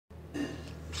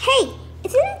Hey,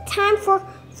 isn't it time for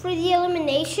the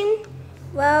elimination?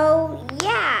 Well,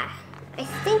 yeah. I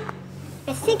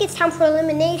think it's time for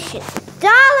elimination.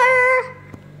 Dollar!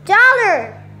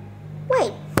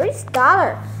 Wait, where's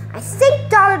Dollar? I think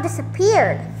Dollar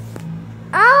disappeared.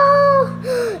 Oh,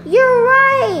 you're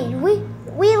right.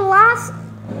 We lost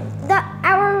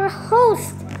our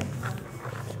host.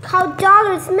 Called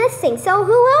Dollar's missing. So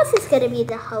who else is gonna be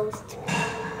the host?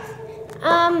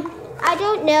 I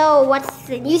don't know. What's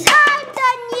the news? I'm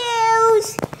the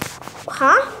news.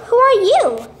 Huh? Who are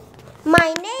you?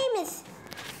 My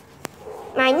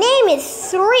name is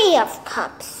 3 of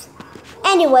Cups.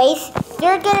 Anyways,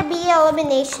 there's gonna be an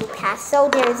elimination pass, so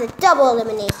there's a double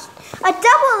elimination. A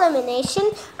double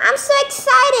elimination? I'm so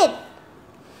excited.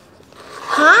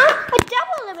 Huh? A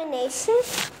double elimination?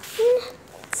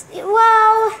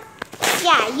 Well,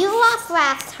 yeah, you lost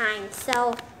last time,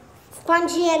 so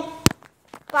Spongy and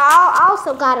Ball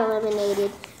also got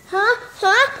eliminated. Huh?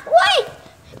 Wait!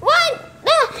 What?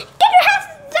 Get your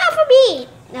hands off of me!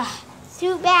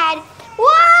 Too bad.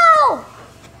 Whoa!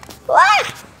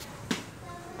 What?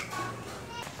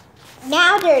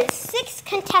 Now there's 6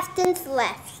 contestants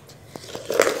left.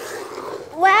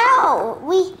 Wow,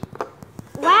 we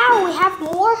have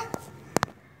more.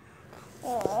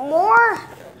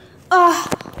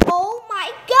 Oh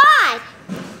my God!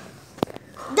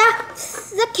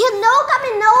 The Kinoga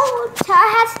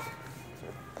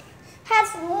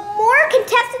has more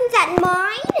contestants than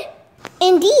mine.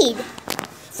 Indeed.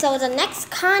 So the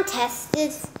next contest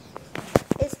is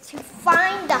to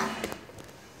find the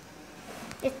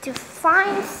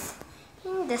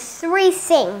 3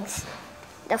 things.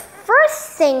 The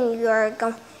first thing you're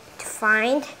going to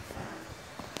find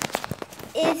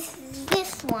is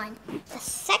this one. The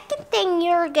second thing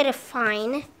you're gonna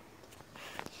find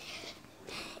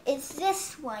is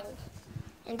this one.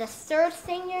 And the third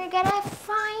thing you're gonna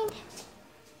find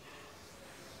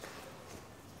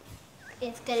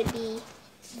is gonna be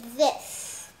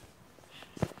this.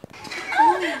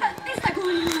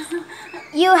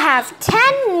 You have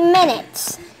 10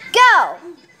 minutes. Go!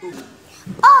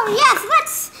 Oh yes,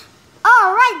 let's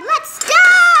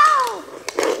go!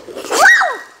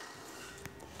 Woo!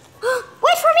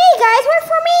 Wait for me, guys, wait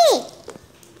for me!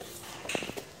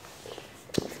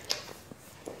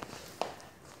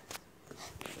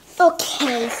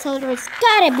 Okay, so there's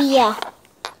gotta be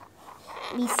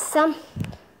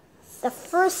the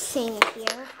first thing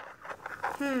here.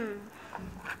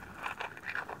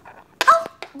 Oh,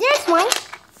 there's one.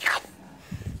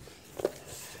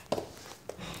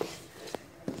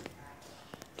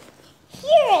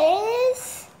 Here it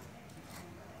is.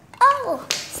 Oh,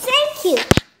 thank you.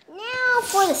 Now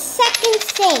for the second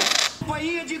thing.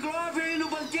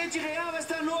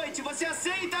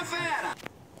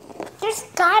 There's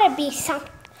gotta be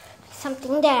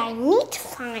something that I need to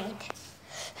find.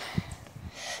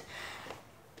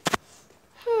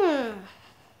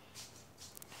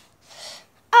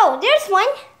 Oh, there's one.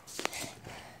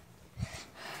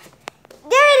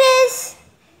 There it is.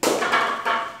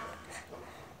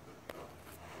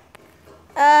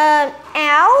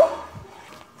 Ow.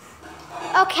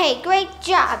 Okay, great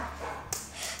job.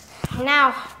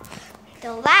 Now,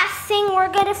 the last thing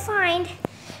we're gonna find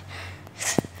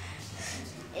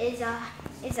is a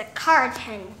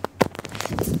carton.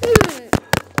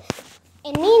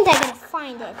 It means I'm gonna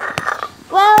find it.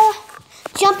 Well,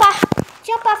 jump off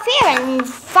here and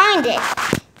find it.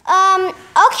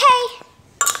 Okay.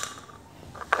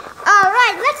 All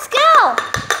right, let's go.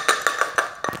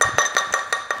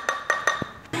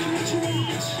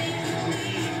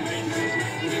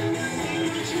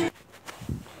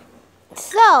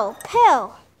 So,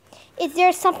 Pill, is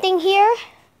there something here?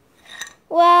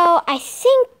 Well, I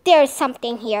think there's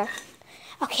something here.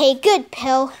 Okay, good,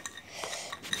 Pill.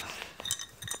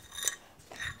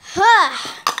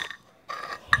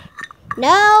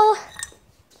 No.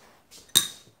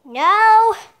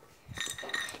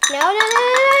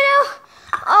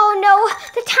 Oh no,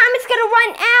 the time is gonna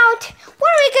run out.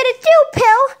 What are we gonna do,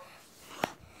 Pill?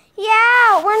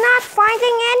 Yeah, we're not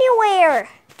finding anywhere.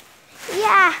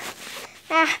 Yeah,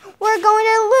 we're going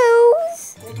to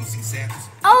lose.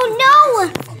 Oh no,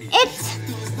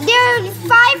 there's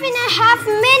 5.5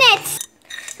 minutes.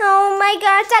 Oh my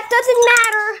God, that doesn't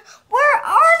matter. Where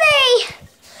are they?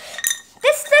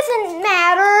 This doesn't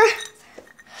matter.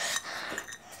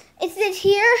 Is it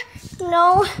here?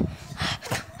 No.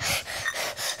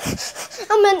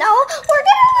 Oh man, no, we're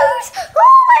gonna lose.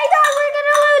 Oh my God, we're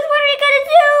gonna lose. What are we gonna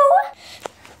do?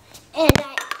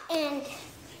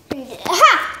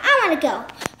 I wanna go.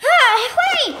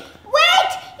 Wait,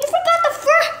 you forgot the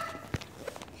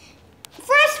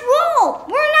first rule.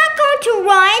 We're not going to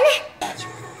run.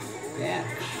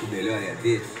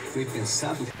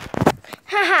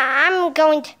 Haha, I'm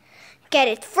going to get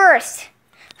it first.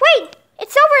 Wait,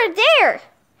 it's over there.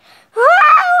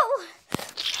 Whoa!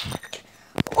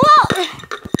 Whoa!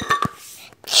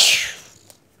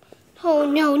 Oh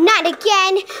no, not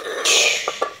again.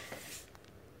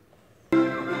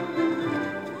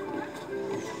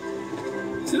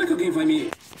 Será que alguém vai me...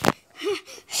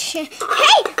 Hey!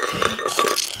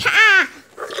 Ha!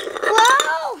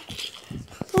 Whoa!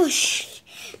 Whoosh.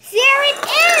 There it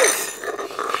is!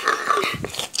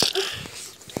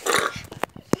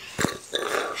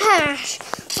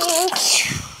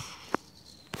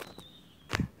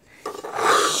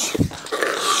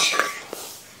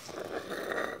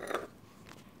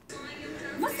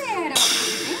 Você era o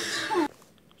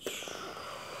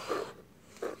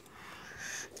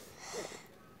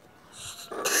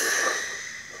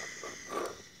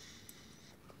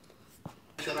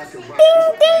Ding,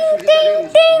 ding,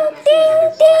 ding, ding,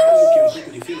 ding.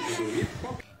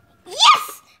 Yes!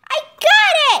 I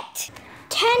got it!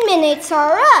 10 minutes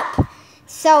are up.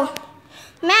 So,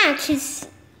 match is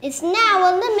now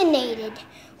eliminated.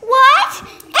 What?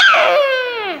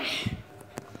 Ah!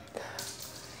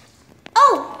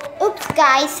 Oh, oops,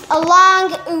 guys. A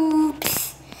long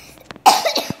oops.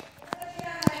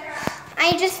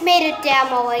 I just made a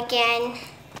demo again.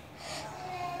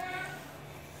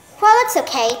 Well, it's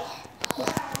okay.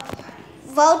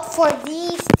 Vote for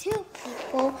these two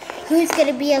people who's going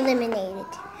to be eliminated.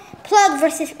 Plug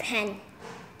versus Pen.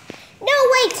 No,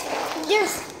 wait.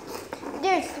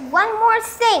 There's one more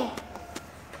thing.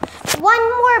 One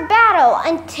more battle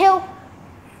until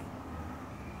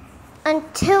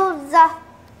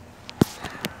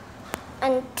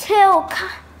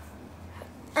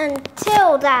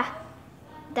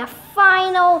the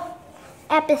final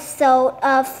episode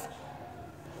of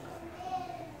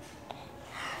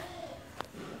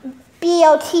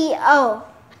Boto.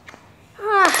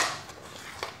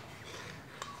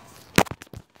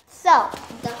 So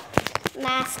the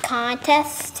mass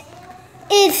contest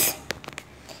is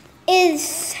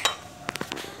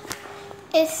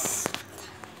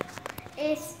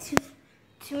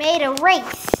to make a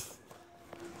race.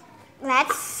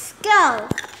 Let's go.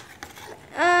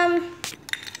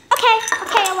 Okay,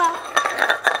 well.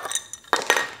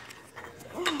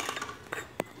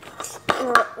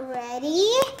 Ready?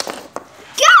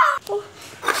 Go!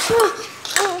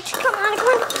 Come on.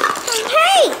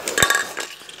 Hey!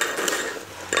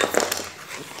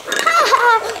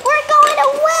 We're going to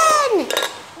win!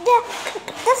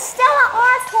 The Stella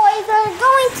R toys are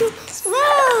going to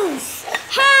lose!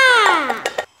 Ha!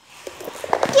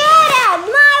 Get out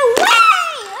my way!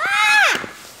 Ah!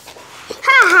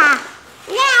 Ha!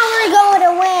 Now we're going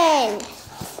to win!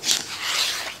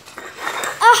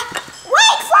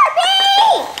 Wait for me!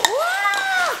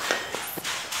 Whoa!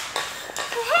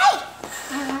 Hey!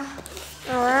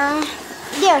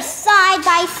 They're side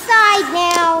by side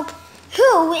now.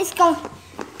 Who is going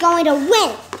to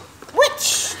win?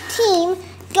 Which team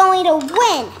going to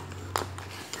win?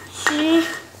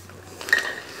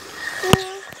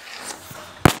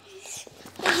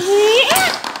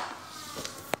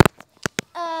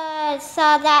 So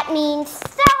that means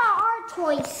Stella R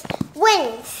Toys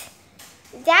wins.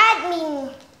 That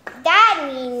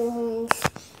means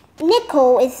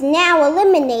Nicole is now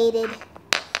eliminated.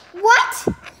 What?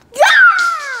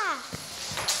 Ah!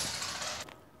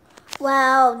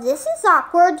 Well, this is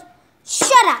awkward.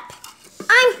 Shut up.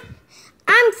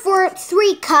 I'm for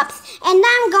 3 cups and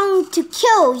I'm going to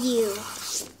kill you.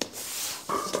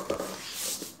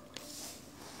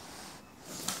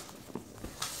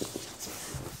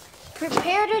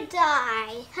 Prepare to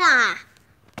die, huh?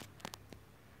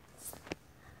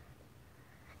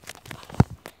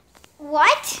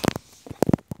 What?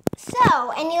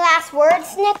 So, any last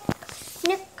words,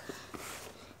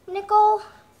 Nicole?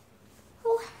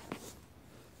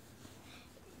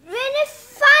 Any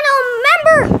final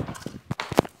member?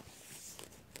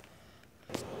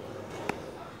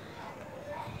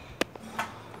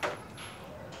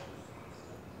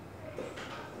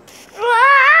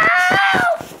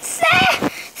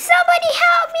 Somebody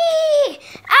help me!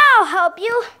 I'll help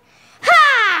you.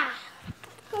 Ha!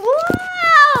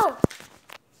 Whoa!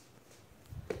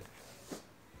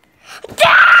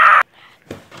 Ah!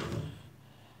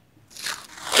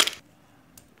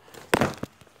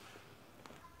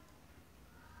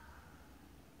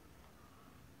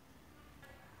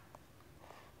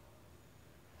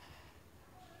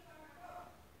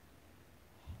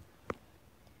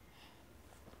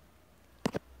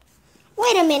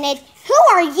 Wait a minute. Who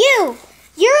are you?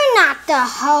 You're not the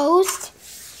host.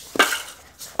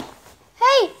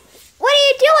 Hey, what are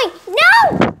you doing? No!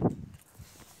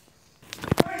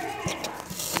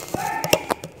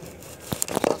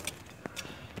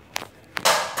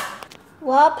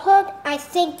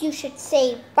 think you should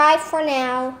say bye for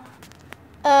now.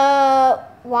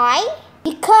 Why?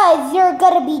 Because you're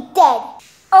gonna be dead.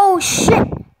 Oh shit.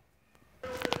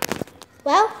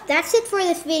 Well, that's it for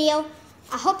this video.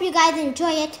 I hope you guys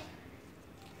enjoy it.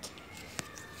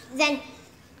 Then,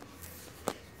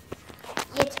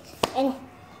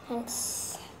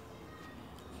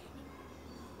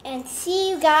 and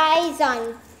see you guys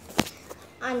on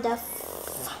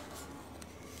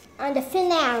the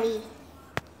finale.